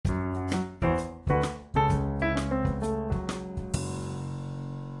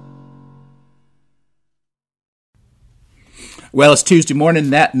Well, it's Tuesday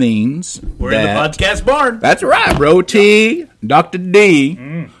morning. That means we're in the podcast barn. That's right. Roti, Dr.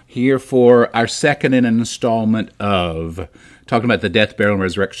 D, here for our second in an installment of talking about the death, burial, and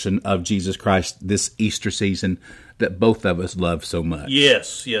resurrection of Jesus Christ this Easter season that both of us love so much.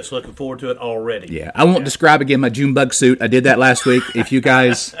 Yes. Looking forward to it already. Yeah. I won't describe again my June bug suit. I did that last week. If you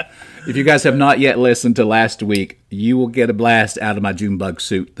guys have not yet listened to last week, you will get a blast out of my June bug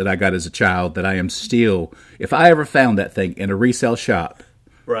suit that I got as a child that I am still, if I ever found that thing in a resale shop,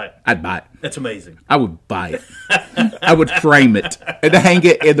 right, I'd buy it. That's amazing. I would buy it. I would frame it and hang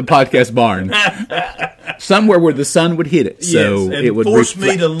it in the podcast barn. Somewhere where the sun would hit it. So yes, and it would force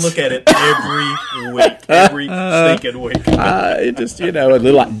me to look at it every week. Every stinking week. It just, a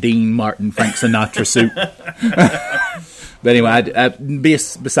little like Dean Martin, Frank Sinatra suit. But anyway,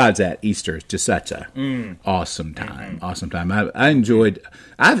 besides that, Easter is just such a awesome time. Awesome time.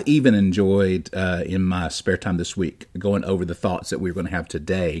 I've even enjoyed in my spare time this week going over the thoughts that we're going to have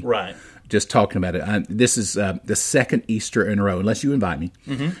today. Right. Just talking about it. This is the second Easter in a row, unless you invite me.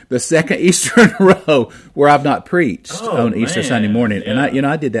 The second Easter in a row where I've not preached on Easter Sunday morning, yeah. And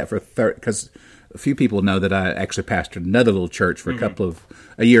I did that for because a few people know that I actually pastored another little church for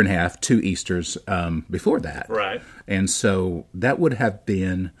a year and a half, 2 Easters before that. Right. And so that would have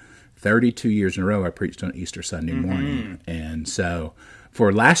been 32 years in a row I preached on Easter Sunday morning. And so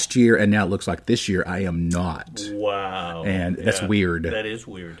for last year, and now it looks like this year, I am not. Wow. And that's weird. That is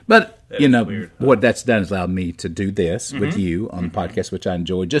weird. But, weird. What that's done is allowed me to do this with you on the podcast, which I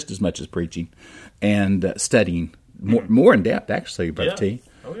enjoy just as much as preaching and studying more in depth, actually, Brother T.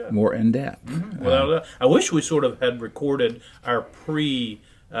 Oh, yeah. More in depth. Well, I wish we sort of had recorded our pre-talk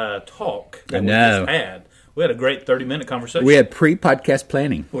that I we know. just had. We had a great 30-minute conversation. We had pre-podcast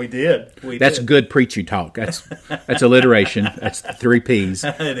planning. We did. That's good preachy talk. That's alliteration. That's 3 P's.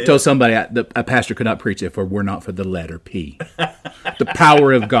 Told somebody a pastor could not preach if it were not for the letter P. The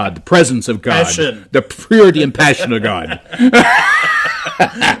power of God, the presence of God, Passion. The purity and passion of God.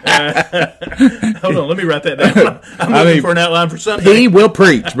 Hold on, let me write that down. I'm looking for an outline for Sunday. He will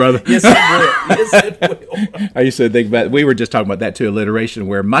preach, brother. Yes, it will. I used to think about, we were just talking about that too, alliteration,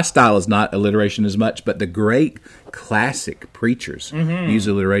 where my style is not alliteration as much, but the great classic preachers use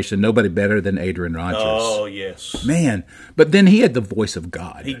alliteration. Nobody better than Adrian Rogers. Oh, yes. Man, but then he had the voice of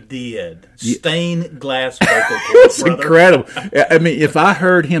God. He did. Stained glass vocal cords, It's brother. incredible. I mean, if I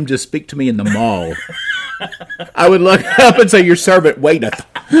heard him just speak to me in the mall, I would look up and say, "Your servant waiteth."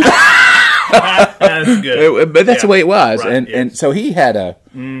 That's good. But that's the way it was, Right, and so he had a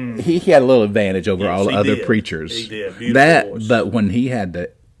little advantage over all he other did. preachers. He did. Beautiful voice. But when he had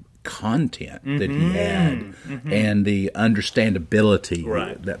the content that he had and the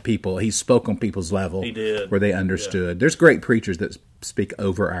understandability that he spoke on people's level. He did. Where they understood. There's great preachers that speak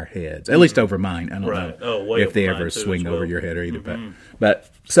over our heads, at least over mine. I don't know if they ever swing over your head or either. But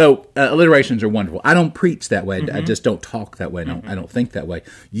so alliterations are wonderful. I don't preach that way. I just don't talk that way. I don't think that way.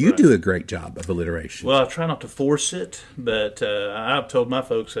 You do a great job of alliteration. Well, I try not to force it, but I've told my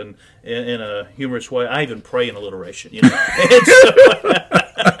folks in a humorous way, I even pray in alliteration.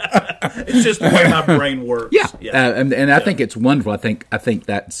 It's just the way my brain works. Yeah. And I think it's wonderful. I think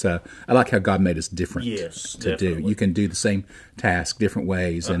that's I like how God made us different to do. You can do the same task different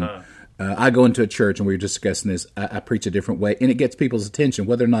ways. And I go into a church, and we were just discussing this. I preach a different way, and it gets people's attention,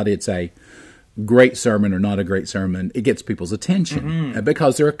 whether or not it's a great sermon or not a great sermon. It gets people's attention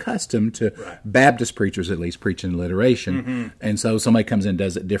because they're accustomed to Baptist preachers, at least, preaching alliteration. And so somebody comes in and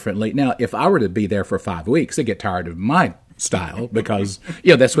does it differently. Now, if I were to be there for 5 weeks, they get tired of my style because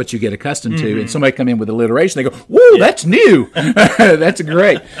that's what you get accustomed to, and somebody come in with alliteration, they go, "Whoa, that's new." That's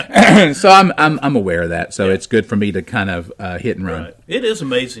great. So I'm aware of that, so it's good for me to kind of hit and run. It is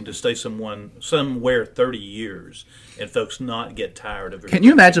amazing to stay somewhere 30 years and folks not get tired of it. Can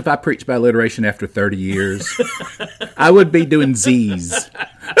you imagine if I preached by alliteration after 30 years? I would be doing Z's.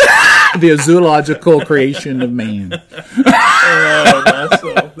 The zoological creation of man.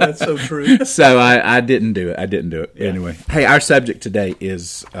 That's so true. So I didn't do it. Anyway. Hey, our subject today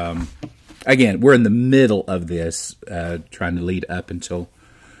is, again, we're in the middle of this, trying to lead up until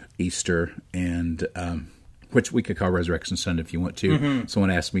Easter, and which we could call Resurrection Sunday if you want to.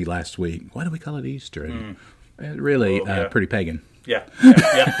 Someone asked me last week, why do we call it Easter? And really pretty pagan. Yeah.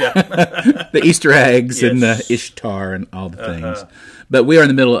 The Easter eggs and the Ishtar and all the things. But we are in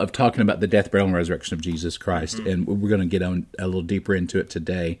the middle of talking about the death, burial, and resurrection of Jesus Christ, and we're going to get on a little deeper into it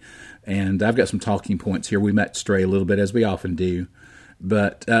today. And I've got some talking points here. We might stray a little bit, as we often do.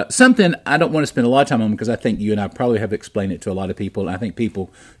 But something I don't want to spend a lot of time on, because I think you and I probably have explained it to a lot of people, and I think people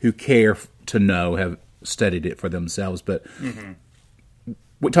who care to know have studied it for themselves. But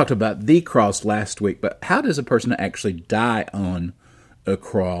We talked about the cross last week, but how does a person actually die on a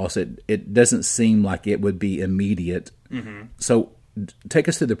cross? It doesn't seem like it would be immediate. Mm-hmm. So take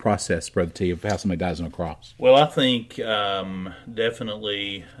us through the process, Brother T, of how somebody dies on a cross. Well, I think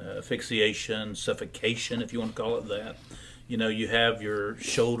definitely asphyxiation, suffocation, if you want to call it that. You have your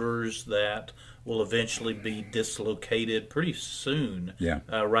shoulders that will eventually be dislocated pretty soon,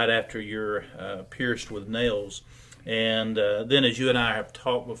 right after you're pierced with nails. And then, as you and I have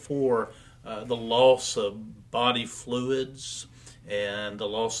talked before, the loss of body fluids and the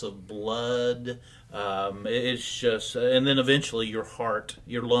loss of blood, it's just, and then eventually your heart,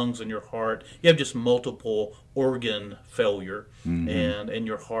 your lungs and your heart, you have just multiple organ failure, and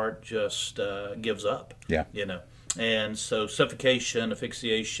your heart just gives up. Yeah. And so suffocation,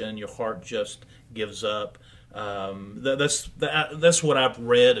 asphyxiation, your heart just gives up. That's what I've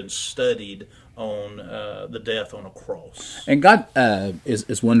read and studied on the death on a cross. And God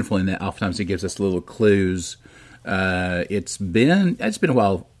is wonderful in that. Oftentimes He gives us little clues. It's been a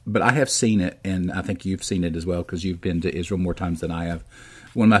while, but I have seen it, and I think you've seen it as well because you've been to Israel more times than I have.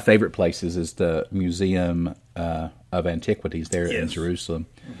 One of my favorite places is the Museum of Antiquities there in Jerusalem.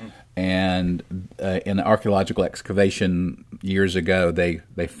 Mm-hmm. And in an archaeological excavation years ago,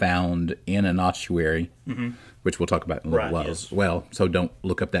 they found in an ossuary, which we'll talk about in a little while as well. So don't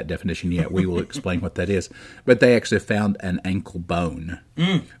look up that definition yet. We will explain what that is. But they actually found an ankle bone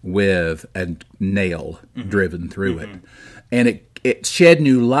with a nail driven through it. And it shed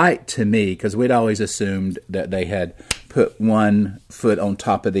new light to me because we'd always assumed that they had put one foot on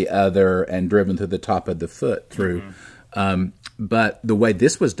top of the other and driven through the top of the foot through. But the way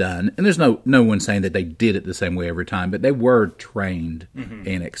this was done, and there's no one saying that they did it the same way every time, but they were trained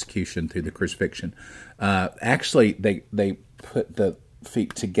in execution through the crucifixion. Actually, they put the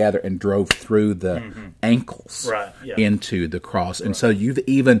feet together and drove through the ankles into the cross, and so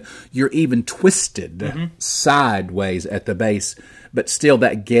you're even twisted sideways at the base, but still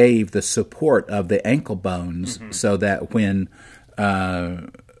that gave the support of the ankle bones, so that when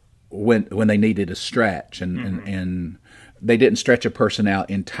they needed a stretch and they didn't stretch a person out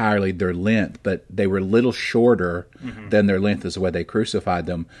entirely their length, but they were a little shorter than their length is the way they crucified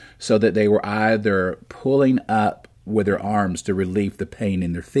them, so that they were either pulling up with their arms to relieve the pain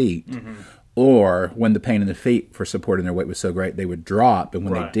in their feet, or when the pain in the feet for supporting their weight was so great, they would drop, and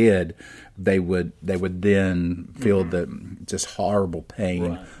when they did, they would then feel the just horrible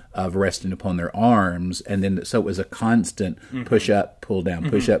pain of resting upon their arms, and then so it was a constant push up, pull down,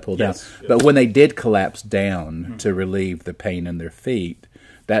 push up, pull down. But when they did collapse down to relieve the pain in their feet,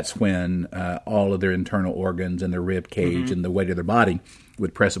 that's when all of their internal organs and their rib cage and the weight of their body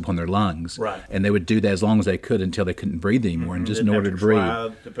would press upon their lungs, and they would do that as long as they could until they couldn't breathe anymore, and just in order to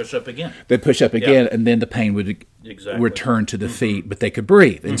breathe, to push up again, they'd push up again, and then the pain would return to the feet, but they could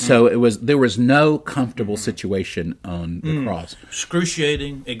breathe, and so there was no comfortable situation on the cross.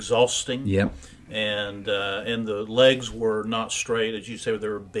 Excruciating, exhausting. Yep. And the legs were not straight, as you say, they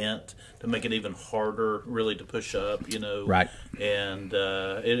were bent to make it even harder, really, to push up. Right. And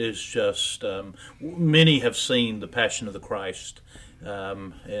it is just many have seen the Passion of the Christ.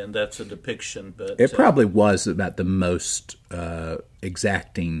 And that's a depiction, but it probably was about the most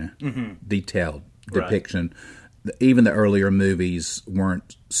exacting, detailed depiction. Even the earlier movies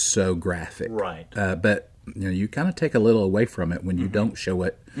weren't so graphic, right? But you kind of take a little away from it when you don't show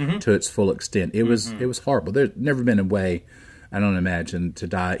it to its full extent. It was horrible. There's never been a way, I don't imagine, to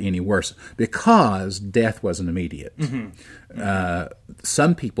die any worse because death wasn't immediate.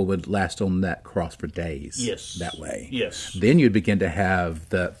 Some people would last on that cross for days that way. Yes. Then you'd begin to have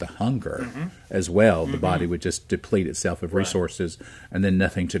the hunger as well. The body would just deplete itself of resources and then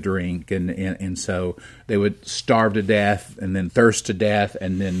nothing to drink. And so they would starve to death and then thirst to death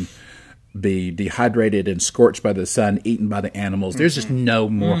and then be dehydrated and scorched by the sun, eaten by the animals. There's just no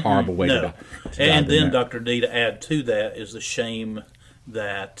more horrible way to die. And then, Dr. D, to add to that is the shame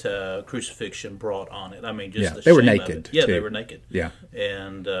that crucifixion brought on it. I mean, just the they shame were naked. Of it. Yeah, too. they were naked. Yeah.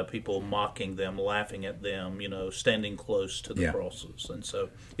 And people mocking them, laughing at them, standing close to the crosses. And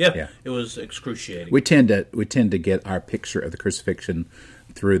so, it was excruciating. We tend to get our picture of the crucifixion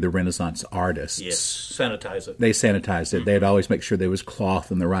through the Renaissance artists. Yes, sanitize it. They sanitized it. They'd always make sure there was cloth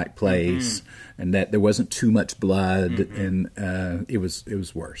in the right place and that there wasn't too much blood, and it was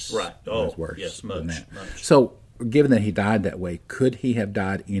worse. Right. It was worse. Yes, than much. So, given that he died that way, could he have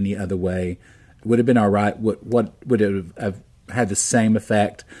died any other way? Would it have been all right? What would it have had the same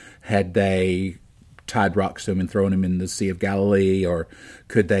effect had they tied rocks to him and thrown him in the Sea of Galilee? Or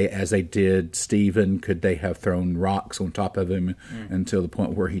could they, as they did Stephen, could they have thrown rocks on top of him until the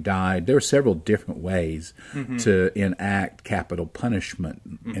point where he died? There were several different ways to enact capital punishment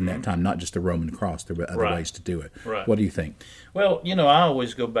in that time, not just the Roman cross. There were other ways to do it. Right. What do you think? Well, I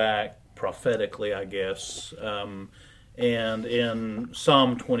always go back prophetically, I guess. And in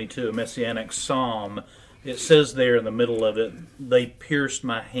Psalm 22, a messianic psalm, it says there in the middle of it, they pierced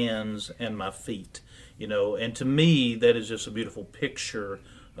my hands and my feet. And to me, that is just a beautiful picture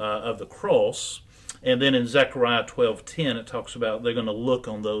of the cross. And then in Zechariah 12:10, it talks about they're going to look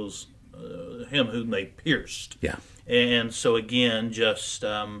on those, him whom they pierced. Yeah. And so again, just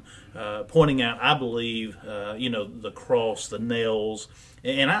pointing out, I believe, the cross, the nails.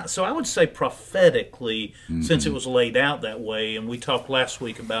 And so I would say prophetically, since it was laid out that way, and we talked last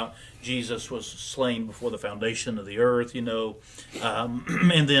week about Jesus was slain before the foundation of the earth,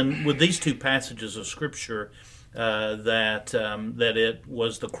 and then with these two passages of Scripture, that it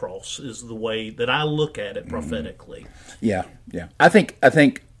was the cross is the way that I look at it prophetically. Yeah. I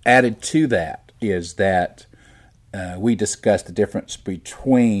think added to that is that we discussed the difference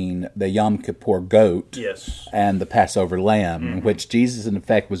between the Yom Kippur goat and the Passover lamb, in which Jesus, in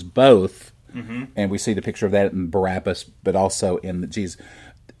effect, was both. And we see the picture of that in Barabbas, but also in Jesus.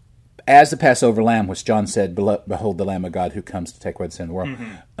 As the Passover lamb, which John said, "Behold the Lamb of God who comes to take away the sin of the world,"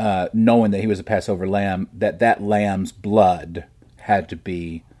 knowing that he was a Passover lamb, that lamb's blood had to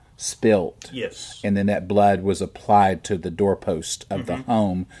be spilt. Yes. And then that blood was applied to the doorpost of the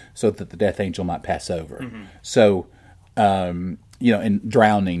home so that the death angel might pass over. So, in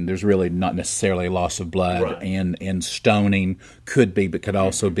drowning, there's really not necessarily a loss of blood. Right. And stoning could be, but could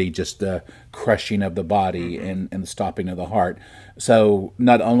also be just the crushing of the body and the stopping of the heart. So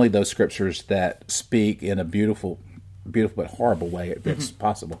not only those scriptures that speak in a beautiful but horrible way, if it's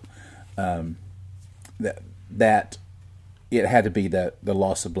possible, that it had to be the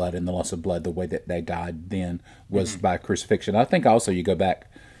loss of blood, and the loss of blood, the way that they died then was by crucifixion. I think also you go back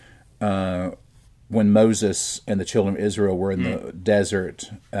when Moses and the children of Israel were in the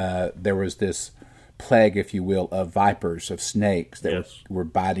desert, there was this plague, if you will, of vipers, of snakes that were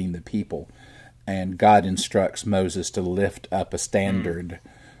biting the people. And God instructs Moses to lift up a standard,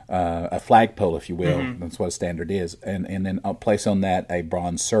 a flagpole, if you will. That's what a standard is. And then I'll place on that a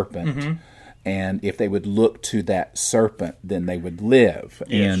bronze serpent. And if they would look to that serpent, then they would live.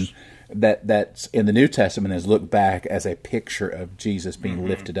 Yes. And that's in the New Testament is looked back as a picture of Jesus being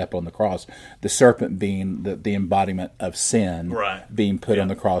lifted up on the cross. The serpent being the embodiment of sin, being put on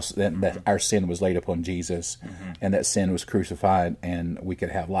the cross. That our sin was laid upon Jesus, and that sin was crucified, and we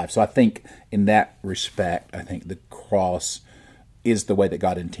could have life. So I think in that respect, I think the cross is the way that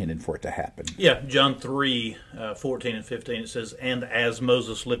God intended for it to happen. Yeah, John 3:14 and 15, it says, "And as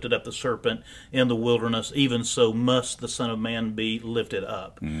Moses lifted up the serpent in the wilderness, even so must the Son of Man be lifted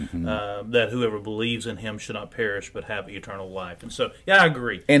up, that whoever believes in him should not perish but have eternal life." And so, I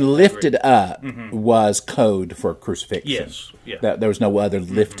agree. And lifted up was code for crucifixion. Yes, There was no other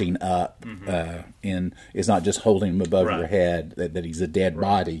lifting up. It's not just holding him above your head, that he's a dead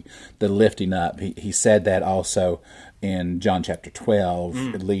body. The lifting up, he said that also in John chapter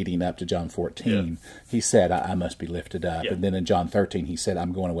 12, leading up to John 14, he said, I must be lifted up. And then in John 13, he said,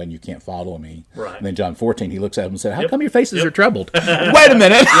 I'm going away and you can't follow me. And then John 14, he looks at him and said, how come your faces are troubled? Wait a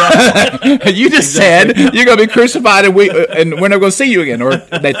minute. You just said you're going to be crucified and we're not going to see you again. Or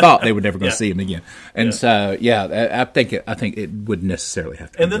they thought they were never going to see him again. And so, I think it would necessarily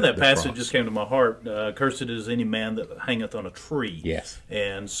have to. And then that passage just came to my heart. Cursed is any man that hangeth on a tree. Yes.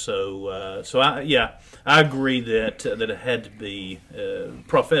 And so I agree that it had to be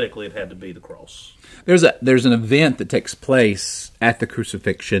prophetically. It had to be the cross. There's an event that takes place at the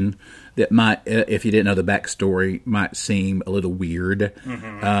crucifixion that might, if you didn't know the backstory, might seem a little weird.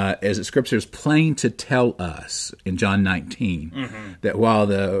 As the Scripture is plain to tell us in John 19 that while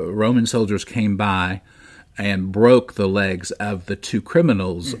the Roman soldiers came by and broke the legs of the two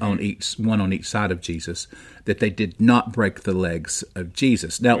criminals one on each side of Jesus, that they did not break the legs of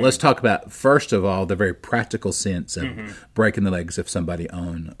Jesus. Now, let's talk about, first of all, the very practical sense of breaking the legs of somebody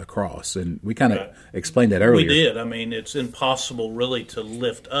on a cross. And we kind of explained that earlier. We did. I mean, it's impossible really to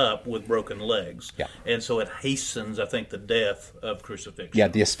lift up with broken legs. And so it hastens, I think, the death of crucifixion. Yeah,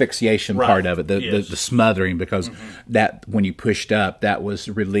 the asphyxiation part of it, the smothering, because that when you pushed up, that was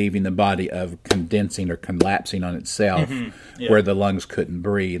relieving the body of condensing or collapsing on itself, where the lungs couldn't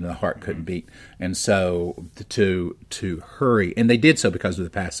breathe and the heart couldn't beat. And so to hurry, and they did so because of the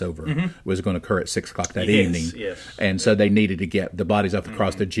Passover was going to occur at 6 o'clock that evening. Yes. And so they needed to get the bodies off the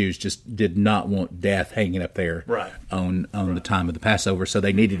cross. The Jews just did not want death hanging up there on the time of the Passover. So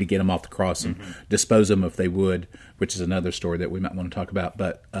they needed to get them off the cross and dispose of them if they would, which is another story that we might want to talk about.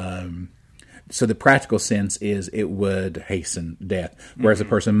 But so the practical sense is it would hasten death. Whereas a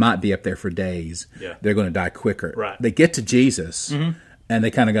person might be up there for days, they're going to die quicker. Right. They get to Jesus, and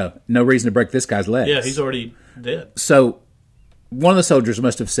they kind of go, no reason to break this guy's legs. Yeah, he's already dead. So one of the soldiers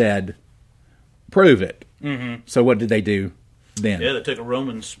must have said, prove it. So what did they do then? Yeah, they took a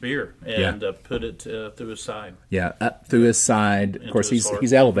Roman spear and put it through his side. Yeah, up through his side. Of course,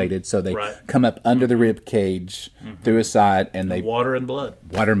 he's elevated, so they come up under the rib cage, through his side, and they water and blood.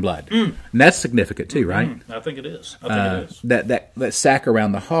 Water and blood, and that's significant too, right? I think it is. It is. That sac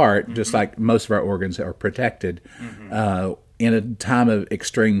around the heart, just like most of our organs are protected. In a time of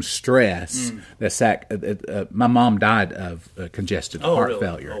extreme stress, the sac. My mom died of congestive heart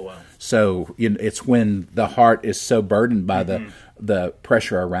failure. Oh, wow. So it's when the heart is so burdened by the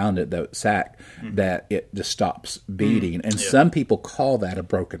pressure around it, the sac, that it just stops beating. And some people call that a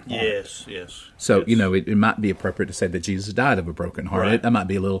broken heart. Yes. So, it might be appropriate to say that Jesus died of a broken heart. Right. That might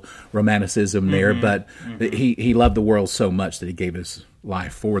be a little romanticism there, but he loved the world so much that he gave his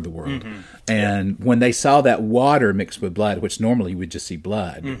life for the world. And when they saw that water mixed with blood, which normally you would just see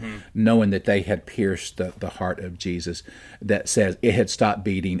blood, knowing that they had pierced the heart of Jesus, that says it had stopped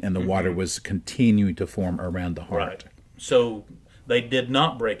beating and the water was continuing to form around the heart. Right. So they did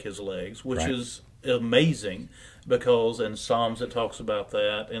not break his legs, which is amazing, because in Psalms it talks about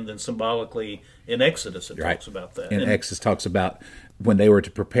that, and then symbolically in Exodus it talks about that. And Exodus talks about when they were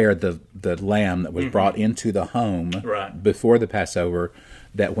to prepare the lamb that was brought into the home before the Passover,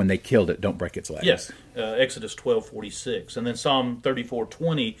 that when they killed it, don't break its legs. Yes, Exodus 12:46, and then Psalm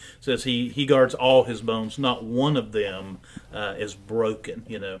 34:20 says he guards all his bones; not one of them is broken.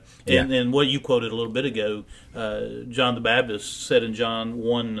 And what you quoted a little bit ago, John the Baptist said in John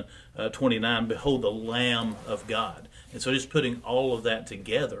 1:29, "Behold, the Lamb of God." And so just putting all of that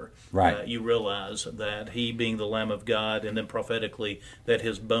together, you realize that he being the Lamb of God, and then prophetically that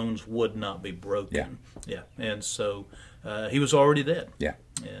his bones would not be broken. Yeah. And so he was already dead. Yeah.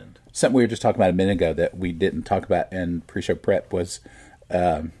 And something we were just talking about a minute ago that we didn't talk about in pre-show prep was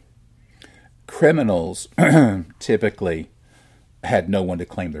criminals typically had no one to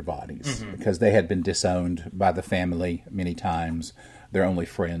claim their bodies because they had been disowned by the family many times. Their only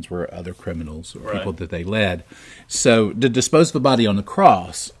friends were other criminals or people that they led. So to dispose of the body on the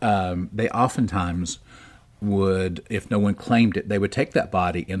cross, they oftentimes would, if no one claimed it, they would take that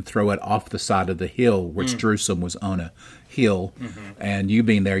body and throw it off the side of the hill, which Jerusalem was on a hill. And you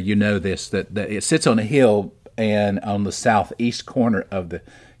being there, you know this, that it sits on a hill, and on the southeast corner of the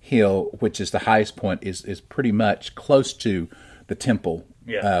hill, which is the highest point, is pretty much close to the temple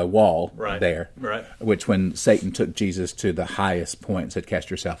wall there, which when Satan took Jesus to the highest point and said, cast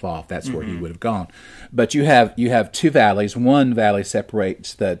yourself off, that's where he would have gone. But you have two valleys. One valley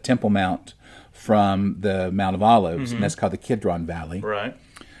separates the Temple Mount from the Mount of Olives, and that's called the Kidron Valley. Right.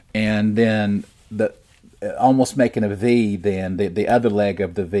 And then almost making a V, then the other leg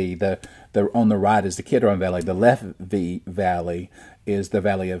of the V, the on the right is the Kidron Valley. The left V valley is the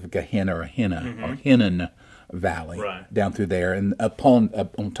valley of Gehenna or Hinnon Valley, down through there. And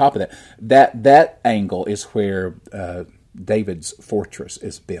on top of that angle is where David's fortress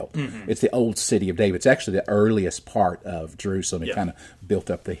is built. It's the old city of David. It's actually the earliest part of Jerusalem. It kind of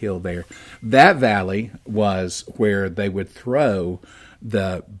built up the hill there. That valley was where they would throw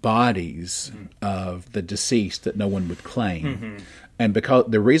the bodies of the deceased that no one would claim. And because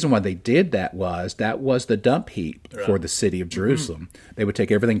the reason why they did that was the dump heap for the city of Jerusalem. They would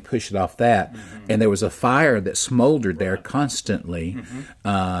take everything, push it off that, and there was a fire that smoldered there constantly.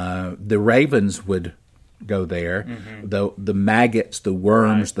 The ravens would go there. The maggots, the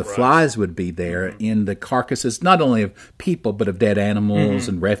worms, the flies would be there in the carcasses, not only of people, but of dead animals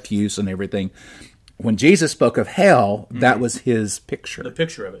and refuse and everything. When Jesus spoke of hell, that was his picture. The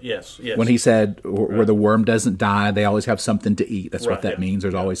picture of it, yes. When he said, where the worm doesn't die, they always have something to eat. That's what that means.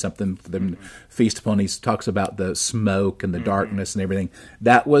 There's always something for them to feast upon. He talks about the smoke and the darkness and everything.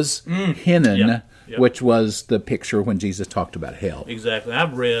 That was Hinnon, which was the picture when Jesus talked about hell. Exactly.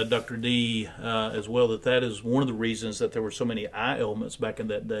 I've read, Dr. D, as well, that is one of the reasons that there were so many eye ailments back in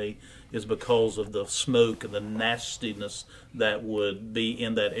that day, is because of the smoke and the nastiness that would be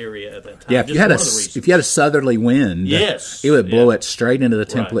in that area at that time. Yeah, if you had a southerly wind, it would blow it straight into the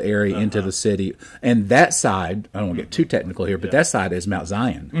temple area, into the city. And that side, I don't want to get too technical here, but that side is Mount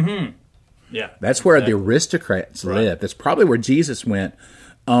Zion. Yeah, That's where the aristocrats lived. That's probably where Jesus went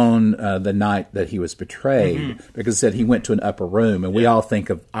on the night that he was betrayed, because it said he went to an upper room, and we all think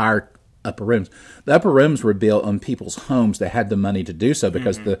of our upper rooms. The upper rooms were built on people's homes that had the money to do so,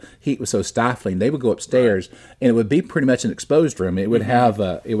 because the heat was so stifling. They would go upstairs, and it would be pretty much an exposed room. It would have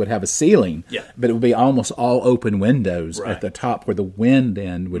a ceiling, but it would be almost all open windows at the top where the wind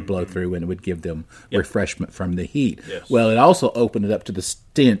then would blow through, and it would give them refreshment from the heat. Yes. Well, it also opened it up to the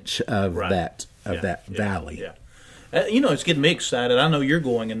stench of that valley. Yeah. It's getting me excited. I know you're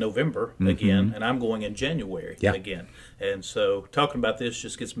going in November again, and I'm going in January again. And so talking about this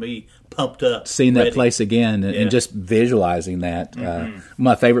just gets me pumped up. Seeing that place again and just visualizing that.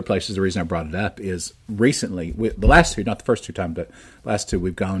 My favorite place, is the reason I brought it up, is recently, the last two, not the first two times, but last two,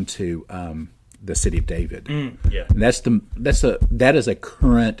 we've gone to the city of David. And that is a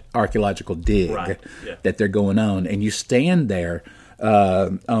current archaeological dig that they're going on. And you stand there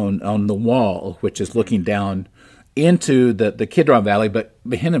on the wall, which is looking down into the Kidron Valley, but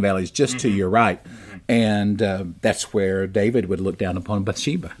the Hinnom Valley is just to your right. And that's where David would look down upon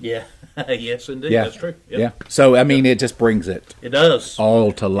Bathsheba. Yeah. Yes, indeed. That's true. Yep. Yeah. So, I mean, it just brings it. It does.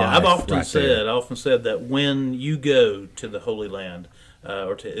 All to life. I've often said that when you go to the Holy Land,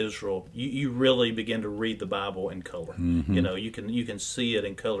 or to Israel, you really begin to read the Bible in color. You can see it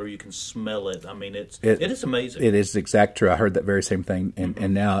in color, you can smell it. I mean, it is amazing. It is exact true. I heard that very same thing,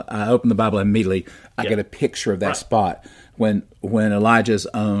 and now I open the Bible immediately. I get a picture of that spot when Elijah's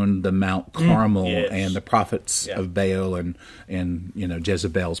on the Mount Carmel and the prophets of Baal and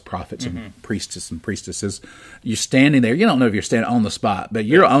Jezebel's prophets and priestesses. You're standing there. You don't know if you're standing on the spot, but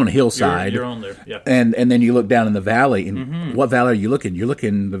you're on a hillside. You're on there. Yeah. And then you look down in the valley, and what valley are you looking? You're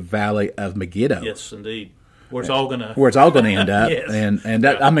looking the valley of Megiddo. Yes, indeed. Where it's all going to end up. And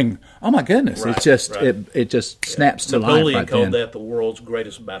that, I mean, oh my goodness, it's just it just snaps to life. Napoleon called that the world's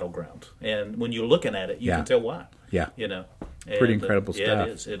greatest battleground, and when you're looking at it, you can tell why. Yeah, pretty incredible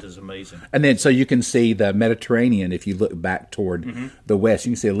stuff. Yeah, it is amazing. And then so you can see the Mediterranean if you look back toward the west.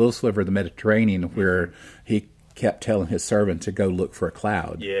 You can see a little sliver of the Mediterranean where he kept telling his servant to go look for a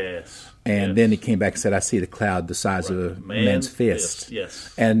cloud. Yes. And then he came back and said, I see the cloud the size of a man's fist.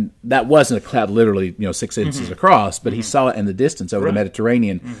 Yes. And that wasn't a cloud literally 6 inches across, but he saw it in the distance over the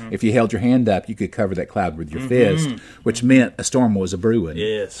Mediterranean. If you held your hand up, you could cover that cloud with your fist, which meant a storm was a brewing.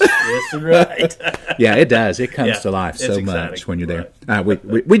 Yes, right. Yeah, it does. It comes to life so much when you're there.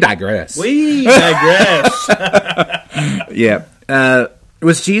 We digress. We digress. Yeah.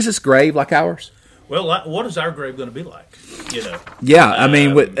 Was Jesus' grave like ours? Well, what is our grave going to be like? Yeah, I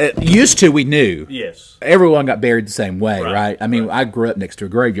mean, used to we knew. Yes, everyone got buried the same way, right? I mean, I grew up next to a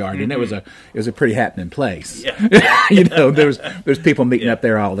graveyard, and it was a pretty happening place. Yeah. There's people meeting up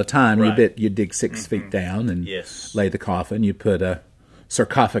there all the time. You dig 6 feet down and lay the coffin. You put a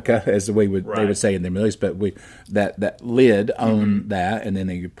sarcophagus, as they would say in the Middle East, but that lid on that, and then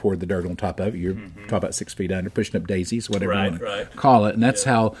you pour the dirt on top of it. You're talking about 6 feet under, pushing up daisies, whatever you want to call it, and that's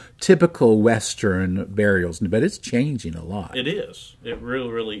how typical Western burials. But it's changing a lot. It is. It really,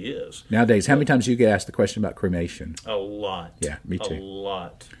 really is. Nowadays, how many times do you get asked the question about cremation? A lot. Yeah, me too. A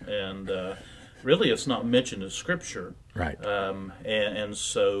lot, and really, it's not mentioned in Scripture. Right. And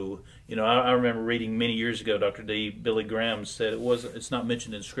so, I remember reading many years ago, Dr. D. Billy Graham said it's not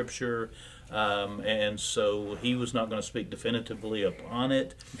mentioned in Scripture, and so he was not going to speak definitively upon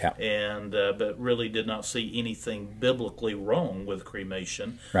it, but really did not see anything biblically wrong with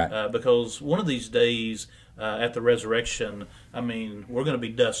cremation, because one of these days at the resurrection, I mean, we're going to be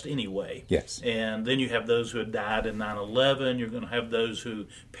dust anyway. Yes. And then you have those who had died in 9/11. You're going to have those who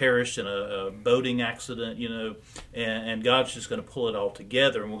perished in a boating accident, and God's just going to pull it all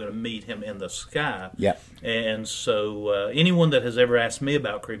together, and we're going to meet Him in the sky. Yeah. And so anyone that has ever asked me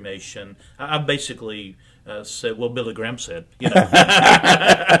about cremation, I basically said, well, Billy Graham said, there's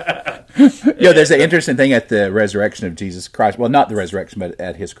an interesting thing at the resurrection of Jesus Christ. Well, not the resurrection, but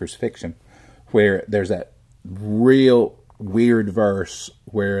at His crucifixion, where there's that real weird verse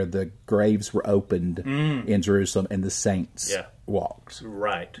where the graves were opened in Jerusalem and the saints walked.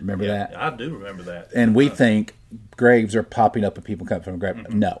 Right. Remember that? I do remember that. And we think graves are popping up and people come from a grave.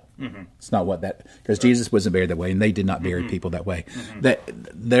 No, it's not what that, because Jesus wasn't buried that way, and they did not bury people that way. That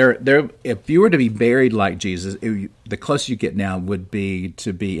if you were to be buried like Jesus, the closest you get now would be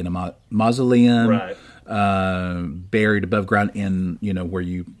to be in a mausoleum. Right. Buried above ground in, where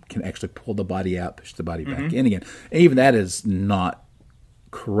you can actually pull the body out, push the body back in again. And even that is not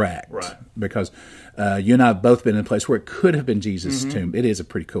correct. Right. Because you and I have both been in a place where it could have been Jesus' tomb. It is a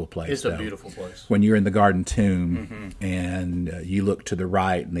pretty cool place. It's a beautiful place. When you're in the garden tomb and you look to the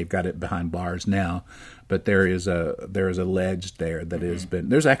right, and they've got it behind bars now, but there is a ledge there that has been.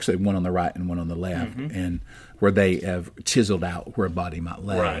 There's actually one on the right and one on the left, and where they have chiseled out where a body might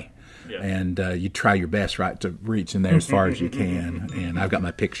lay. Right. Yeah. And you try your best, right, to reach in there as far as you can. And I've got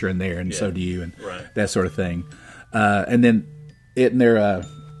my picture in there, and so do you, and that sort of thing. And then in their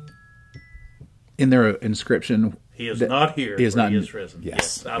inscription, he is not here. He is not. He is risen.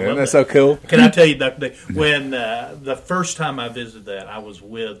 Yes, I love that's that. so cool. Can I tell you that when the first time I visited that, I was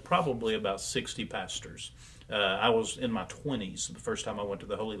with probably about 60 pastors. I was in my 20s the first time I went to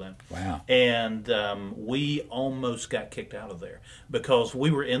the Holy Land. Wow. And we almost got kicked out of there because we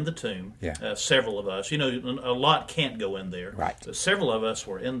were in the tomb. Yeah. Several of us. You know, a lot can't go in there. Right. So several of us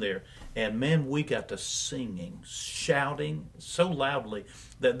were in there. And, man, we got to singing, shouting so loudly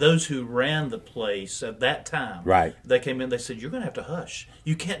that those who ran the place at that time, they came in, they said, "You're going to have to hush.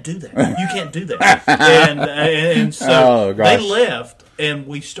 You can't do that. You can't do that." and so they left, and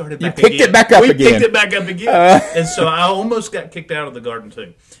we started back again. You picked it back up again. We picked it back up again. And so I almost got kicked out of the garden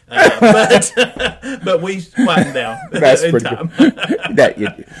tomb. But we quieted down. That's pretty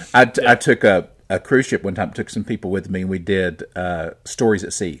good. I took a cruise ship one time, took some people with me, and we did stories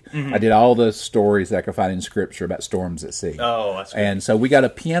at sea. I did all the stories that I could find in Scripture about storms at sea. Oh, that's good. And so we got a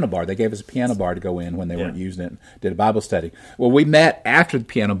piano bar. They gave us a piano bar to go in when they weren't using it. Did a Bible study. Well, we met after the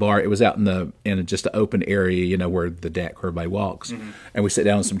piano bar. It was out in just an open area, you know, where the deck where everybody walks. And we sit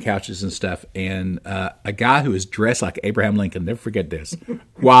down on some couches and stuff. And a guy who is dressed like Abraham Lincoln, never forget this.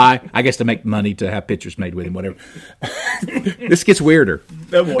 Why? I guess to make money to have pictures made with him, whatever. This gets weirder.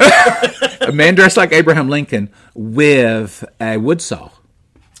 A man dressed like Abraham Lincoln with a wood saw.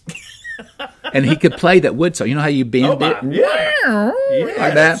 And he could play that wood saw. You know how you bend it?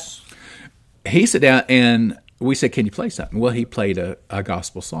 Like that? He sat down and we said, "Can you play something?" Well, he played a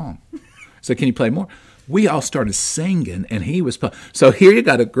gospel song. So, "Can you play more?" We all started singing, and he was playing. So here you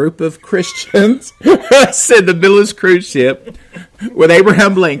got a group of Christians in the middle of this cruise ship with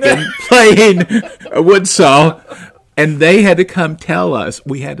Abraham Lincoln playing a wood saw, and they had to come tell us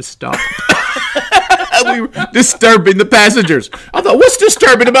we had to stop. We were disturbing the passengers. I thought, what's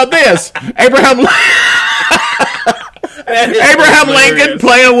disturbing about this? Abraham Lincoln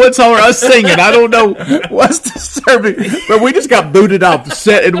playing a wood saw or us singing. I don't know what's disturbing. But we just got booted off,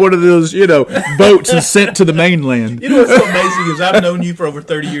 set in one of those, boats and sent to the mainland. You know what's so amazing is I've known you for over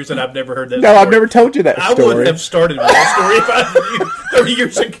 30 years and I've never heard that story. No, I've never told you that story. I would have started with that story if I knew you 30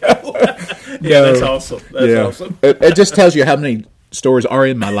 years ago. That's awesome. That's awesome. It just tells you how many stories are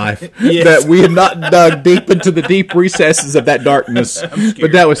in my life that we have not dug deep into the deep recesses of that darkness.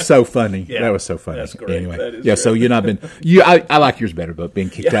 But that was so funny. Yeah, that was so funny. That's great. Anyway, great. So you've not been. I like yours better, but being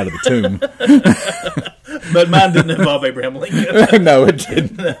kicked out of the tomb. But mine didn't involve Abraham Lincoln. No, it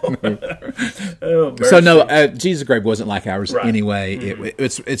didn't. No. So no, Jesus' grave wasn't like ours anyway.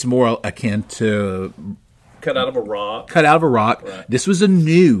 It's more akin to. Cut out of a rock. Right. This was a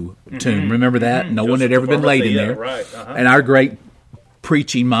new tomb. Remember that? No one had ever been laid in there. Right. And our great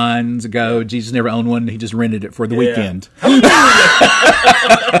preaching minds ago, Jesus never owned one. He just rented it for the weekend.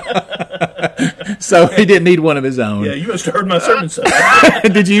 So he didn't need one of his own. Yeah, you must have heard my sermon.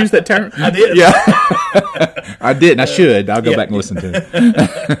 Did you use that term? I did. Yeah. I did, and I should. I'll go back and listen to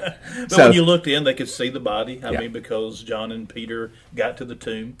it. But when you looked in, they could see the body. I mean, because John and Peter got to the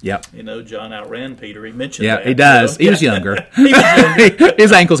tomb. Yep. John outran Peter. He mentioned that. Yeah, he does. He was younger.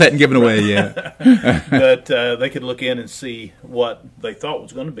 His ankles hadn't given away yet. But they could look in and see what they thought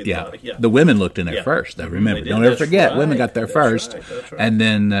was going to be the body. Yeah. The women looked in there first, though. Remember, don't ever forget. Women got there first. That's right. And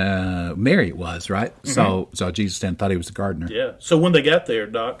then Mary was, right? So Jesus then thought he was the gardener. Yeah. So when they got there,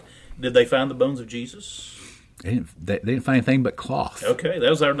 Doc, did they find the bones of Jesus? They didn't find anything but cloth. Okay,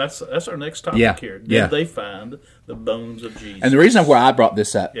 that's our next topic here. Did they find the bones of Jesus? And the reason why I brought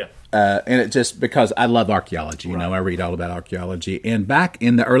this up, and it just because I love archaeology. I read all about archaeology. And back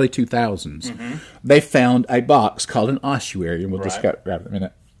in the early 2000s, they found a box called an ossuary, and we'll discuss that in a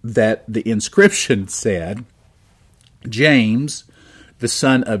minute, that the inscription said, James, the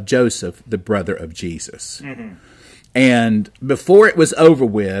son of Joseph, the brother of Jesus. And before it was over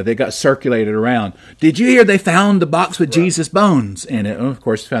with, it got circulated around. Did you hear they found the box with Jesus' bones in it? Well, of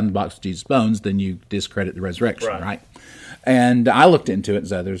course, found the box with Jesus' bones, then you discredit the resurrection, right? And I looked into it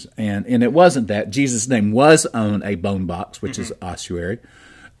as others, and it wasn't that. Jesus' name was on a bone box, which is ossuary,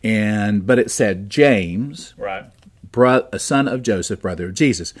 but it said James, a son of Joseph, brother of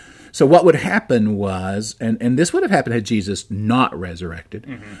Jesus. So what would happen was, and this would have happened had Jesus not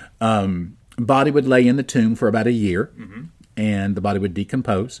resurrected, body would lay in the tomb for about a year, and the body would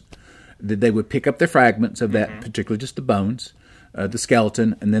decompose. They would pick up the fragments of that, particularly just the bones, the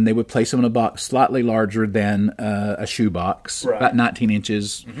skeleton, and then they would place them in a box slightly larger than a shoebox, about 19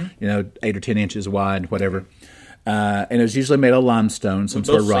 inches, 8 or 10 inches wide, whatever. And it was usually made of limestone, some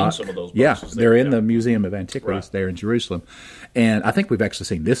sort of rock. Some of those boxes they're in the Museum of Antiquities there in Jerusalem, and I think we've actually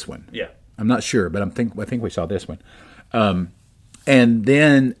seen this one. Yeah, I'm not sure, but I think we saw this one. And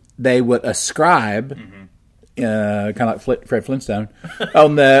then they would ascribe, kind of like Fred Flintstone,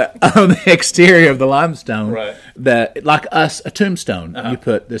 on the exterior of the limestone, that like us a tombstone. You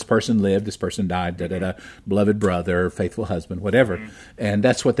put this person lived, this person died, beloved brother, faithful husband, whatever, and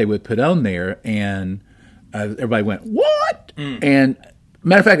that's what they would put on there. And everybody went, what? And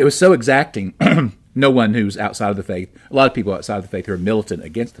matter of fact, it was so exacting. No one who's outside of the faith, a lot of people outside of the faith who are militant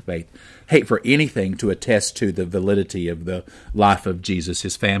against the faith, hate for anything to attest to the validity of the life of Jesus,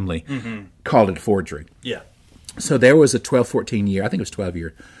 his family, called it forgery. Yeah. So there was a 14 year, I think it was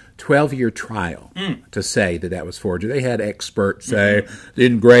 12-year trial to say that was forgery. They had experts say the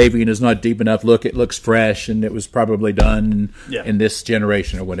engraving is not deep enough. Look, it looks fresh, and it was probably done in this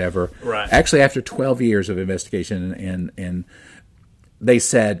generation or whatever. Right. Actually, after 12 years of investigation, and they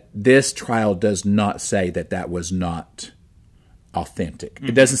said this trial does not say that was not authentic.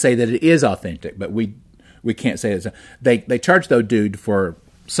 It doesn't say that it is authentic, but we can't say it's. They charged the dude for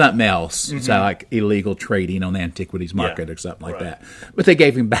something else, so like illegal trading on the antiquities market or something like that. But they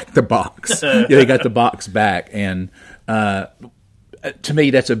gave him back the box. They got the box back, and to me,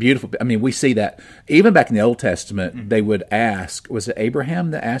 that's a beautiful. I mean, we see that even back in the Old Testament, they would ask. Was it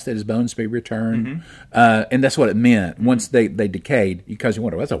Abraham that asked that his bones be returned? And that's what it meant. Once they decayed, because you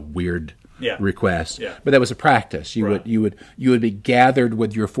wonder, well, that's a weird request. Yeah. But that was a practice. You would be gathered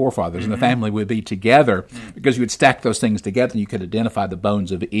with your forefathers, and the family would be together because you would stack those things together, and you could identify the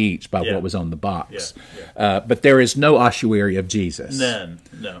bones of each by what was on the box. But there is no ossuary of Jesus. None.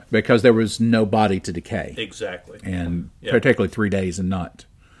 No. Because there was no body to decay. Exactly. And particularly 3 days and not.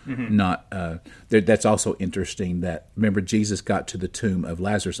 That's also interesting that, remember, Jesus got to the tomb of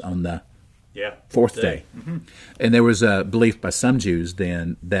Lazarus on the fourth day. And there was a belief by some Jews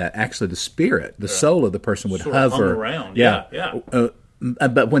then that actually the spirit, the soul of the person would sort hover of hung around.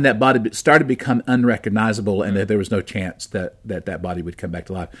 But when that body started to become unrecognizable and that there was no chance that body would come back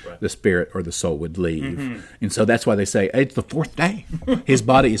to life, the spirit or the soul would leave. And so that's why they say, hey, it's the fourth day. His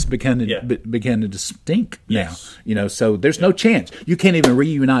body is beginning to stink now. So there's no chance. You can't even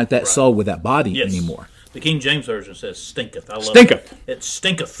reunite that soul with that body anymore. The King James Version says stinketh. I love stinketh. It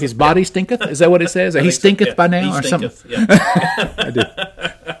stinketh. His body stinketh? Is that what it says? He stinketh by now or something?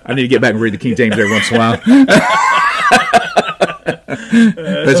 I need to get back and read the King James every once in a while.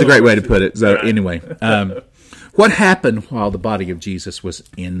 That's a great way to put it. So anyway, what happened while the body of Jesus was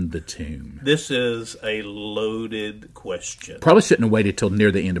in the tomb? This is a loaded question. Probably shouldn't have waited till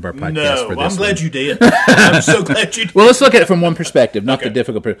near the end of our podcast for this. I'm glad you did. I'm so glad you did. Well, let's look at it from one perspective, not the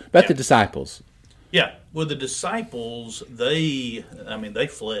difficult perspective, but the disciples. Yeah. Well, the disciples, they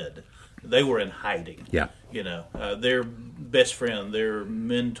fled. They were in hiding. Yeah. Their best friend, their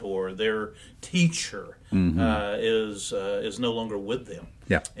mentor, their teacher is no longer with them.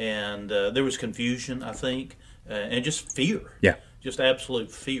 Yeah. And there was confusion, I think, and just fear. Yeah. Just absolute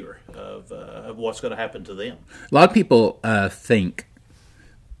fear of what's going to happen to them. A lot of people think,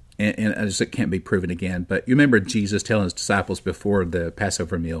 and as it can't be proven again, but you remember Jesus telling his disciples before the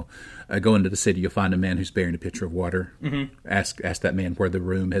Passover meal, go into the city, you'll find a man who's bearing a pitcher of water. Ask that man where the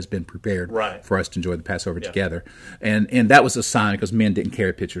room has been prepared for us to enjoy the Passover together. And that was a sign because men didn't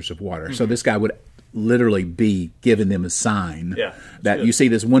carry pitchers of water. So this guy would literally be giving them a sign that you see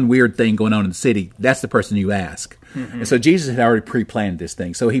this one weird thing going on in the city, that's the person you ask. And so Jesus had already pre-planned this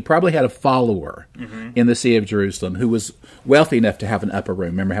thing. So he probably had a follower in the city of Jerusalem who was wealthy enough to have an upper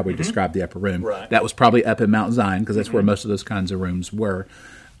room. Remember how we described the upper room? Right. That was probably up in Mount Zion because that's where most of those kinds of rooms were.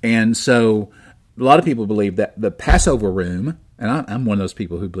 And so a lot of people believe that the Passover room, and I'm one of those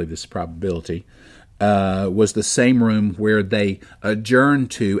people who believe this is probability, was the same room where they adjourned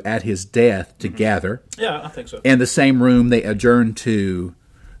to at his death to gather. Yeah, I think so. And the same room they adjourned to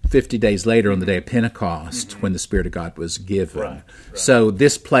 50 days later on the day of Pentecost when the Spirit of God was given. Right. So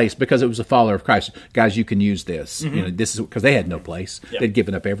this place, because it was a follower of Christ, guys, you can use this. This is because they had no place. They'd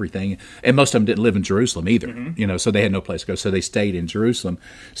given up everything. And most of them didn't live in Jerusalem either. So they had no place to go. So they stayed in Jerusalem.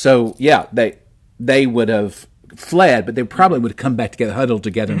 So, they would have fled, but they probably would have come back together, huddled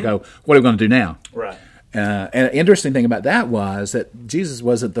together and go, what are we going to do now? Right. And an interesting thing about that was that Jesus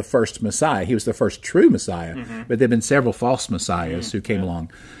wasn't the first Messiah. He was the first true Messiah, but there have been several false Messiahs who came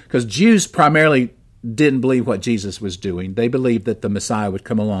along. Because Jews primarily didn't believe what Jesus was doing. They believed that the Messiah would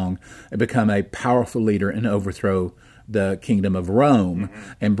come along and become a powerful leader and overthrow the kingdom of Rome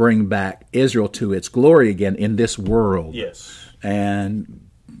and bring back Israel to its glory again in this world. Yes. And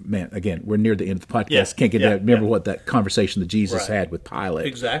man, again, we're near the end of the podcast. Can't get that. Remember what that conversation that Jesus had with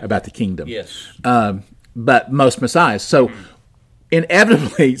Pilate about the kingdom. Yes. But most messiahs. So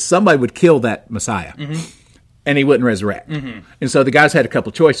inevitably, somebody would kill that Messiah. And he wouldn't resurrect. And so the guys had a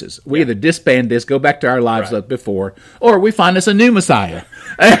couple choices. We either disband this, go back to our lives like before, or we find us a new Messiah.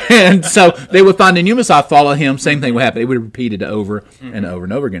 And so they would find a new Messiah, follow him, same thing would happen. It would repeat it over and over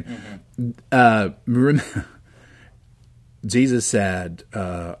and over again. Jesus said,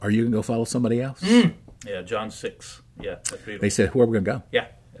 are you going to go follow somebody else? Yeah, John 6. Yeah, that's beautiful. They said, where are we going to go? Yeah.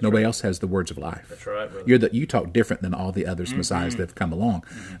 Nobody else has the words of life. That's right, brother. You talk different than all the others messiahs that have come along.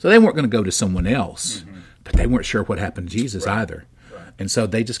 So they weren't going to go to someone else, but they weren't sure what happened to Jesus either. Right. And so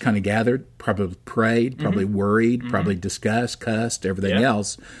they just kind of gathered, probably prayed, probably worried, probably discussed, cussed, everything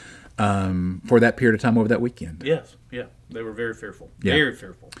else for that period of time over that weekend. Yes, yeah. They were very fearful. Very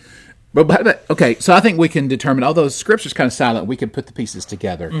fearful. But okay, so I think we can determine, although Scripture's kind of silent, we can put the pieces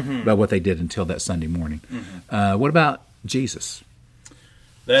together about what they did until that Sunday morning. What about Jesus?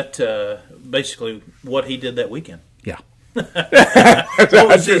 That basically what he did that weekend. Yeah. What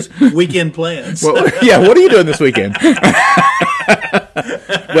was his weekend plans? Well, what are you doing this weekend?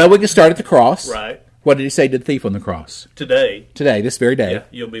 Well, we can start at the cross. Right. What did he say to the thief on the cross? Today, this very day. Yeah,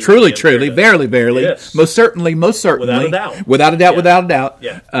 you'll be truly, verily, verily, yes. most certainly, without a doubt,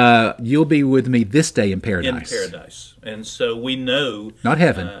 you'll be with me this day in paradise. And so we know... Not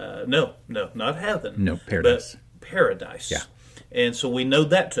heaven. No, not heaven. No, paradise. But paradise. Yeah. And so we know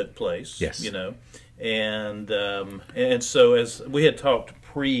that took place. Yes. And so as we had talked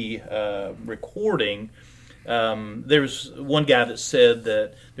pre-recording, there's one guy that said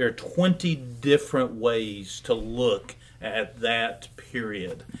that there are 20 different ways to look at that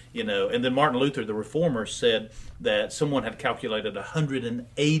period, and then Martin Luther, the reformer, said that someone had calculated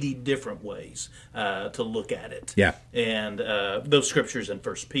 180 different ways to look at it. Yeah. And those scriptures in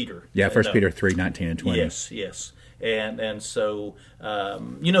 1 Peter. Yeah, 1 Peter 3:19 and 20. Yes. And so,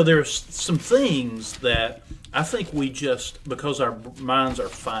 there's some things that I think we just, because our minds are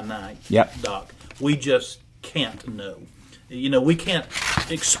finite, Doc, we just can't know. We can't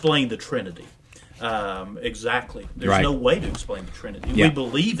explain the Trinity exactly. There's no way to explain the Trinity. We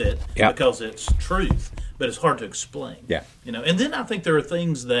believe it because it's truth, but it's hard to explain. Yeah. And then I think there are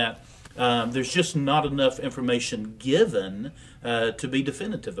things that there's just not enough information given to be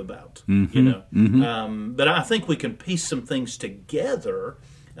definitive about. But I think we can piece some things together.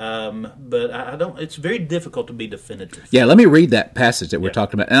 But I don't. It's very difficult to be definitive. Yeah, let me read that passage that we're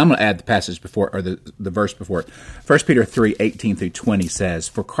talking about, and I'm going to add the passage before, or the verse before it. 1 Peter 3:18 through 20 says,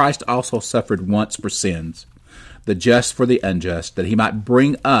 "For Christ also suffered once for sins, the just for the unjust, that he might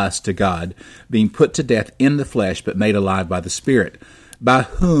bring us to God, being put to death in the flesh, but made alive by the Spirit, by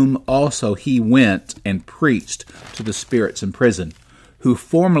whom also he went and preached to the spirits in prison, who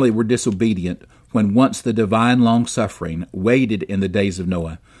formerly were disobedient, when once the divine long-suffering waited in the days of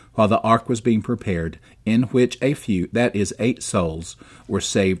Noah, while the ark was being prepared, in which a few, that is 8 souls, were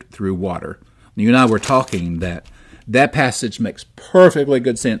saved through water." You and I were talking that passage makes perfectly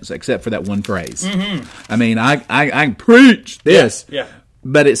good sense, except for that one phrase. I mean, I can preach this,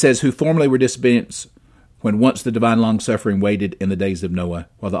 but it says, who formerly were disobedient, when once the divine long-suffering waited in the days of Noah,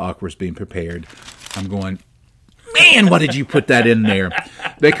 while the ark was being prepared. I'm going, man, why did you put that in there?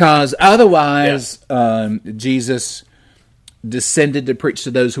 Because otherwise, Jesus descended to preach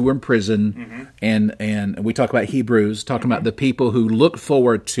to those who were in prison, and we talk about Hebrews, talking about the people who looked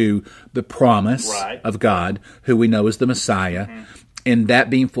forward to the promise of God, who we know is the Messiah, and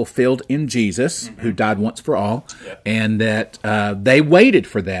that being fulfilled in Jesus, who died once for all, and that they waited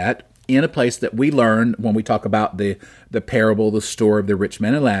for that in a place that we learn when we talk about the parable, the story of the rich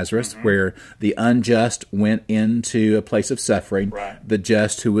man and Lazarus, where the unjust went into a place of suffering. The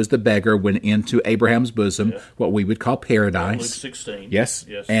just, who was the beggar, went into Abraham's bosom, what we would call paradise. Luke 16. Yes.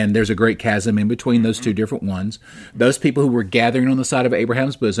 And there's a great chasm in between those two different ones. Those people who were gathering on the side of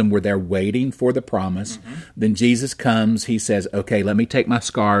Abraham's bosom were there waiting for the promise. Then Jesus comes, he says, okay, let me take my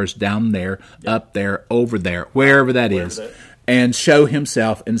scars down there, up there, over there, wherever that is. And show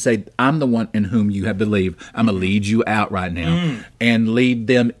himself and say, I'm the one in whom you have believed. I'm going to lead you out right now and lead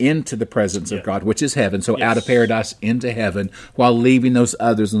them into the presence of God, which is heaven. So out of paradise into heaven, while leaving those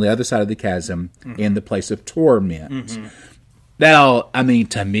others on the other side of the chasm in the place of torment. That all, I mean,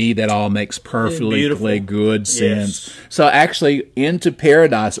 to me, that all makes perfectly good sense. So actually, into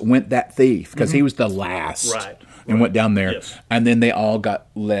paradise went that thief, because he was the last. And went down there. And then they all got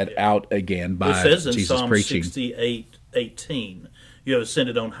led out again by Jesus preaching. It says in Psalm 68:18, you have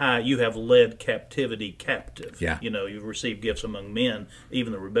ascended on high. You have led captivity captive. Yeah. You've received gifts among men,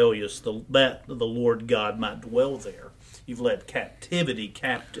 even the rebellious, that the Lord God might dwell there. You've led captivity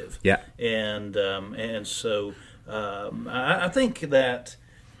captive. Yeah. And so I think that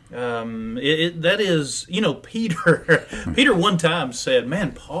that is, Peter. Peter one time said,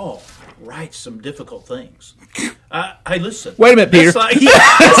 "Man, Paul writes some difficult things." Hey, listen. Wait a minute, Peter. That's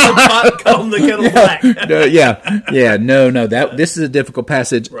the pot calling the kettle black. No. This is a difficult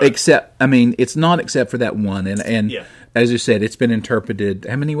passage. Right. Except, it's not except for that one, and Yeah. as you said, it's been interpreted.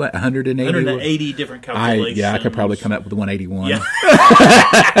 How many? 180. 180 different calculations. I could probably come up with 181. Yeah.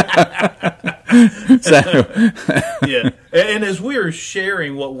 So, Yeah. And as we're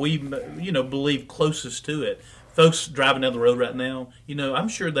sharing what we believe closest to it, folks driving down the road right now, I'm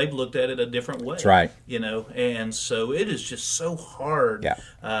sure they've looked at it a different way. That's right. And so it is just so hard Yeah.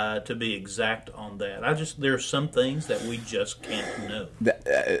 to be exact on that. There are some things that we just can't know.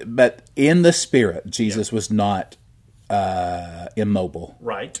 But in the spirit, Jesus was not immobile.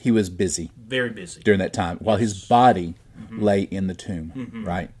 Right. He was busy. Very busy. During that time, while his body lay in the tomb.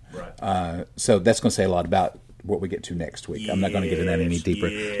 Right. Right. So that's going to say a lot about what we get to next week. I'm not going to get into that any deeper.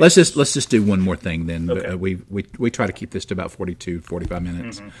 Yes. Let's just do one more thing then. Okay. We try to keep this to about 45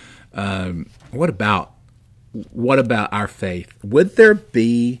 minutes. What about our faith? Would there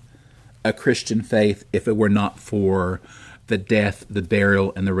be a Christian faith if it were not for the death, the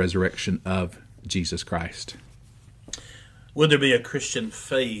burial, and the resurrection of Jesus Christ? Would there be a Christian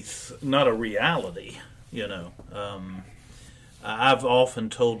faith, not a reality? I've often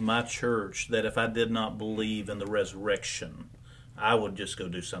told my church that if I did not believe in the resurrection, I would just go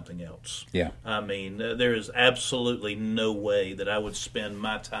do something else. Yeah. There is absolutely no way that I would spend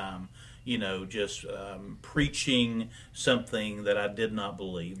my time, just preaching something that I did not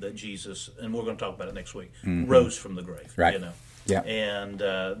believe, that Jesus, and we're going to talk about it next week, rose from the grave. Right. Yeah. And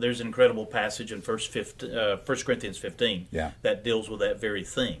there's an incredible passage in 1 Corinthians 15 that deals with that very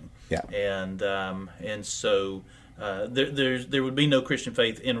thing. Yeah. And so there would be no Christian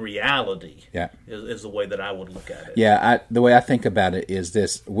faith in reality. Yeah. Is the way that I would look at it. Yeah. The way I think about it is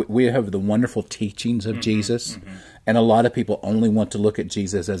this: we have the wonderful teachings of Jesus. And a lot of people only want to look at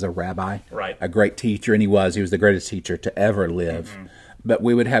Jesus as a rabbi, Right. a great teacher, and he was the greatest teacher to ever live. But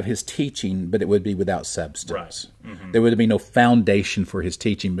we would have his teaching, but it would be without substance. Right. There would be no foundation for his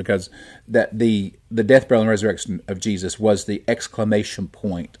teaching, because that the death, burial, and resurrection of Jesus was the exclamation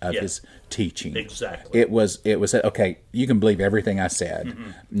point of his teaching. Exactly. It was okay. You can believe everything I said.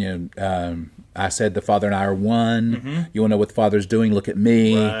 I said the Father and I are one. You want to know what the Father's doing? Look at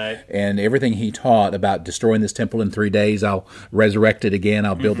me. Right. And everything he taught about destroying this temple in 3 days, I'll resurrect it again.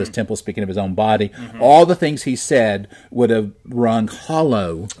 I'll build this temple, speaking of his own body. All the things he said would have rung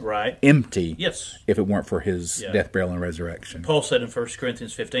hollow, Right. empty, Yes. if it weren't for his death, burial, and resurrection. Paul said in 1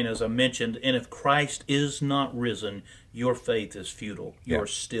 Corinthians 15, as I mentioned, and if Christ is not risen, your faith is futile. You're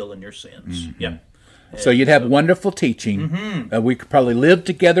still in your sins. Yeah. So you'd have wonderful teaching. We could probably live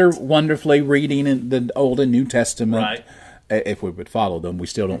together wonderfully, reading in the Old and New Testament. Right. If we would follow them. We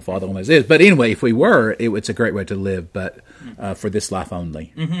still don't follow them as is. But anyway, if we were, it's a great way to live, but for this life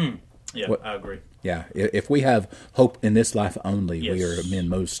only. Yeah, I agree. Yeah, if we have hope in this life only, we are men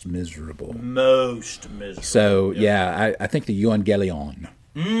most miserable. Most miserable. So, I think the Evangelion,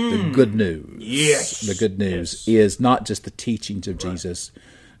 the good news, the good news is not just the teachings of Jesus,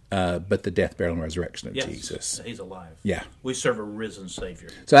 but the death, burial, and resurrection of Jesus. He's alive. Yeah. We serve a risen Savior.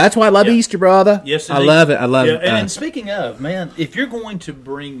 So that's why I love Easter, brother. Yes, I love it. I love it. And speaking of, man, if you're going to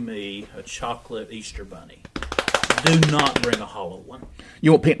bring me a chocolate Easter bunny, do not bring a hollow one.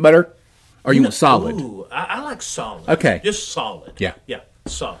 You want peanut butter? Or you want solid? Ooh, I like solid. Okay. Just solid. Yeah. Yeah,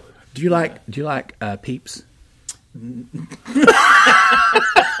 solid. Do you like Peeps? I'm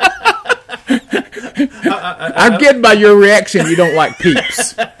getting by your reaction you don't like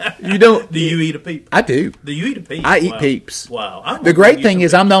Peeps. You don't. Do you eat a Peep? I do. Do you eat a Peep? I eat Peeps. Wow. The great thing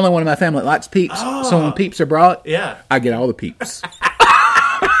is I'm the only one in my family that likes Peeps. So when Peeps are brought, I get all the Peeps.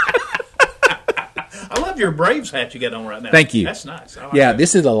 I love your Braves hat you got on right now. Thank you. That's nice. I like that.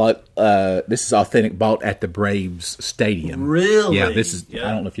 This is a lot. This is authentic, bought at the Braves stadium. Really? Yeah. This is.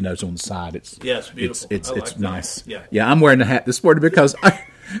 I don't know if you notice on the side. It's beautiful. It's nice. Yeah. Yeah. I'm wearing the hat this morning because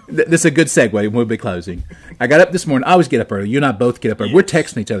this is a good segue. We'll be closing. I got up this morning. I always get up early. You and I both get up early. Yes. We're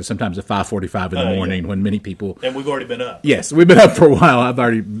texting each other sometimes at 5:45 in the morning when many people. And we've already been up. Yes, we've been up for a while. I've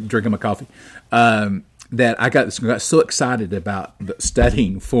already drinking my coffee. That I got so excited about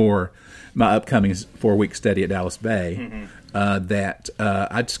studying for my upcoming 4-week study at Dallas Bay that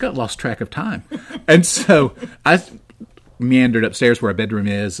I just got lost track of time. And so I meandered upstairs where our bedroom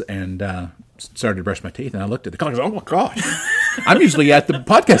is and started to brush my teeth. And I looked at the clock and I was, oh, my gosh. I'm usually at the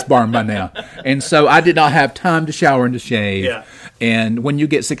podcast barn by now. And so I did not have time to shower and to shave. Yeah. And when you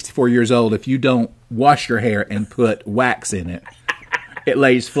get 64 years old, if you don't wash your hair and put wax in it, it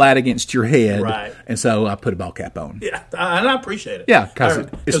lays flat against your head. Right. And so I put a ball cap on. Yeah, and I appreciate it. Yeah, because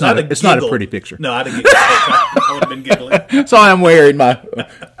it's not a pretty picture. No, I didn't. I would have been giggling. So I'm wearing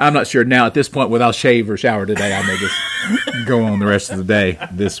I'm not sure now at this point whether I'll shave or shower today. I may just go on the rest of the day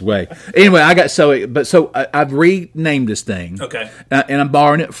this way. Anyway, I've renamed this thing. Okay. And I'm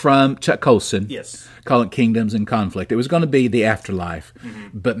borrowing it from Chuck Colson. Yes. Calling it Kingdoms in Conflict. It was going to be the afterlife.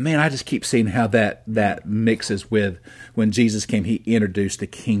 But man, I just keep seeing how that mixes with when Jesus came, he introduced the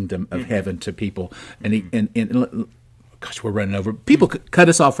kingdom of heaven to people. And gosh, we're running over. People cut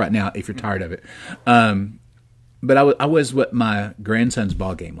us off right now if you're tired of it. But I was at my grandson's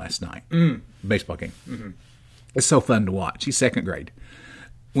ball game last night, baseball game. It's so fun to watch. He's second grade.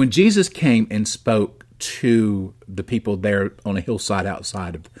 When Jesus came and spoke to the people there on a hillside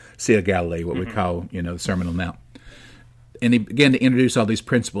outside of Sea of Galilee, what we call, the Sermon on the Mount, and he began to introduce all these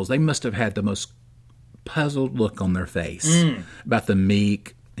principles, they must have had the most puzzled look on their face about the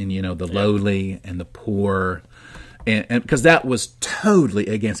meek and, the lowly and the poor. And because that was totally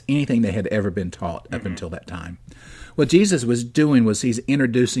against anything they had ever been taught up until that time. What Jesus was doing was he's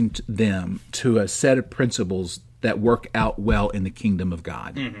introducing them to a set of principles that work out well in the kingdom of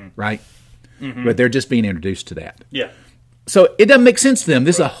God, right? But they're just being introduced to that. Yeah. So it doesn't make sense to them.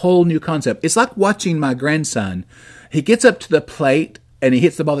 This is a whole new concept. It's like watching my grandson. He gets up to the plate and he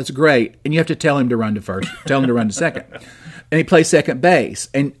hits the ball that's great, and you have to tell him to run to first, tell him to run to second. And he plays second base,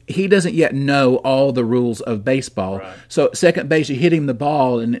 and he doesn't yet know all the rules of baseball. Right. So second base, you hit him the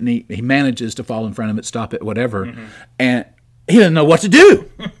ball, and he manages to fall in front of it, stop it, whatever, and he doesn't know what to do.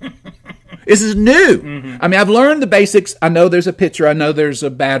 This is new. I mean, I've learned the basics. I know there's a pitcher. I know there's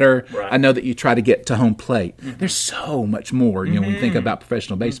a batter. Right. I know that you try to get to home plate. There's so much more, when you think about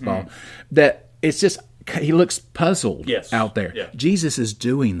professional baseball, that it's just, he looks puzzled out there. Yeah. Jesus is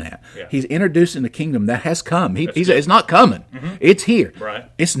doing that. Yeah. He's introducing the kingdom that has come. It's not coming. It's here. Right.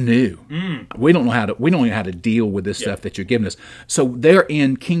 It's new. We don't know how to deal with this stuff that you're giving us. So they're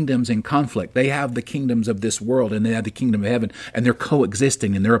in kingdoms in conflict. They have the kingdoms of this world and they have the kingdom of heaven, and they're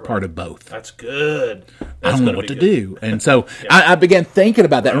coexisting, and they're a part of both. That's good. I don't know what to do. And so I began thinking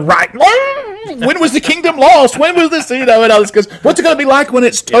about that. And when was the kingdom lost? When was this, and all this? Because what's it going to be like when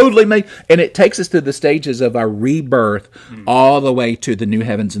it's totally made? And it takes us to the stages of our rebirth all the way to the new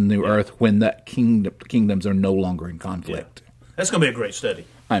heavens and new earth, when the kingdoms are no longer in conflict. That's going to be a great study.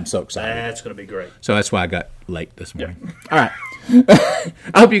 I'm so excited. That's going to be great. So that's why I got late this morning. All right.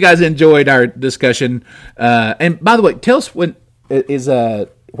 I hope you guys enjoyed our discussion. And by the way, tell us when is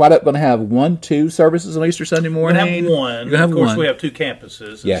White Oak going to have 2 services on Easter Sunday morning? We're going to have one. Of course, we have 2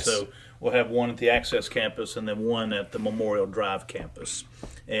 campuses. Yes. So we'll have one at the Access campus and then one at the Memorial Drive campus.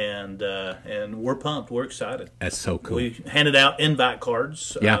 And we're pumped. We're excited. That's so cool. We handed out invite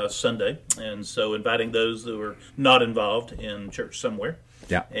cards Sunday, and so inviting those that were not involved in church somewhere.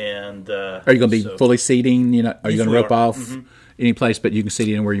 Yeah. And are you going to be fully seating? Are you going to rope off any place, but you can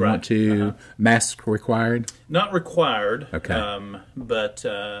seat in where you want to? Mask required? Not required. Okay. But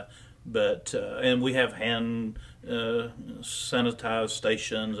and we have hand sanitized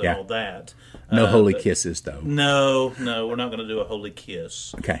stations and all that. No holy kisses, though. No, we're not going to do a holy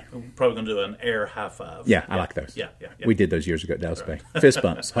kiss. Okay. We're probably going to do an air high five. Yeah, I like those. Yeah. We did those years ago at Dallas Bay. Fist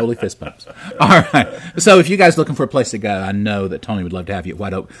bumps, holy fist bumps. All right. So if you guys are looking for a place to go, I know that Tony would love to have you at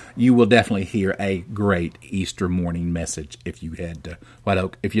White Oak. You will definitely hear a great Easter morning message if you head to White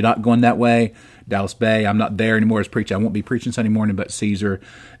Oak. If you're not going that way, Dallas Bay, I'm not there anymore as preacher. I won't be preaching Sunday morning, but Caesar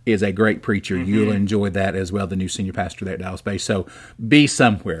is a great preacher. You'll enjoy that as well, the new senior pastor there at Dallas Bay. So be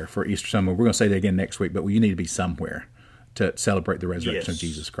somewhere for Easter Sunday. We're going to say that again next week, but you need to be somewhere to celebrate the resurrection of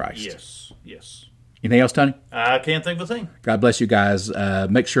Jesus Christ. Yes. Anything else, Tony? I can't think of a thing. God bless you guys.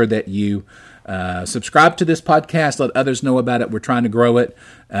 Make sure that you subscribe to this podcast. Let others know about it. We're trying to grow it.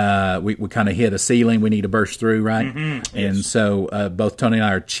 We kind of hit a ceiling we need to burst through, right? Yes. And so both Tony and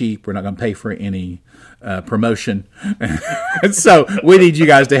I are cheap. We're not going to pay for any promotion. And so we need you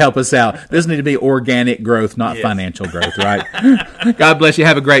guys to help us out. This needs to be organic growth, not financial growth, right? God bless you.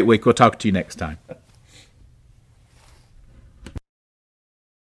 Have a great week. We'll talk to you next time.